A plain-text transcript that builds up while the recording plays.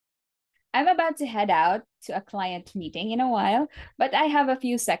I'm about to head out to a client meeting in a while, but I have a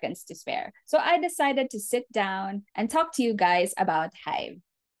few seconds to spare. So I decided to sit down and talk to you guys about Hive.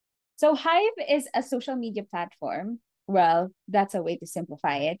 So Hive is a social media platform. Well, that's a way to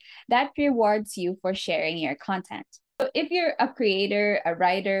simplify it, that rewards you for sharing your content. So if you're a creator, a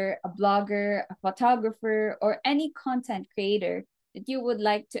writer, a blogger, a photographer, or any content creator that you would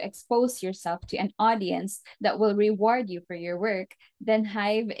like to expose yourself to an audience that will reward you for your work, then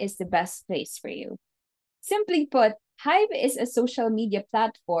Hive is the best place for you. Simply put, Hive is a social media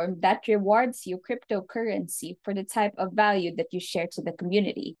platform that rewards you cryptocurrency for the type of value that you share to the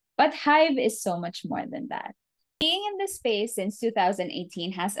community. But Hive is so much more than that. Being in this space since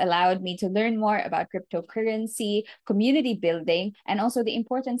 2018 has allowed me to learn more about cryptocurrency, community building, and also the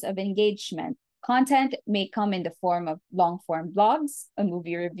importance of engagement. Content may come in the form of long form blogs, a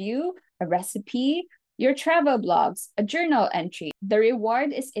movie review, a recipe, your travel blogs, a journal entry. The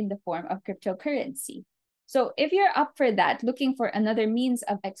reward is in the form of cryptocurrency. So if you're up for that, looking for another means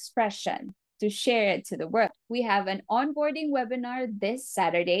of expression to share it to the world, we have an onboarding webinar this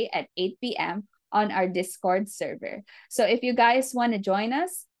Saturday at 8 p.m. on our Discord server. So if you guys want to join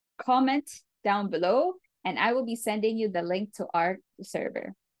us, comment down below and I will be sending you the link to our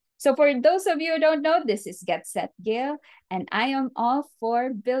server. So for those of you who don't know, this is Get Set Gail, and I am all for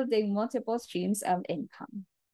building multiple streams of income.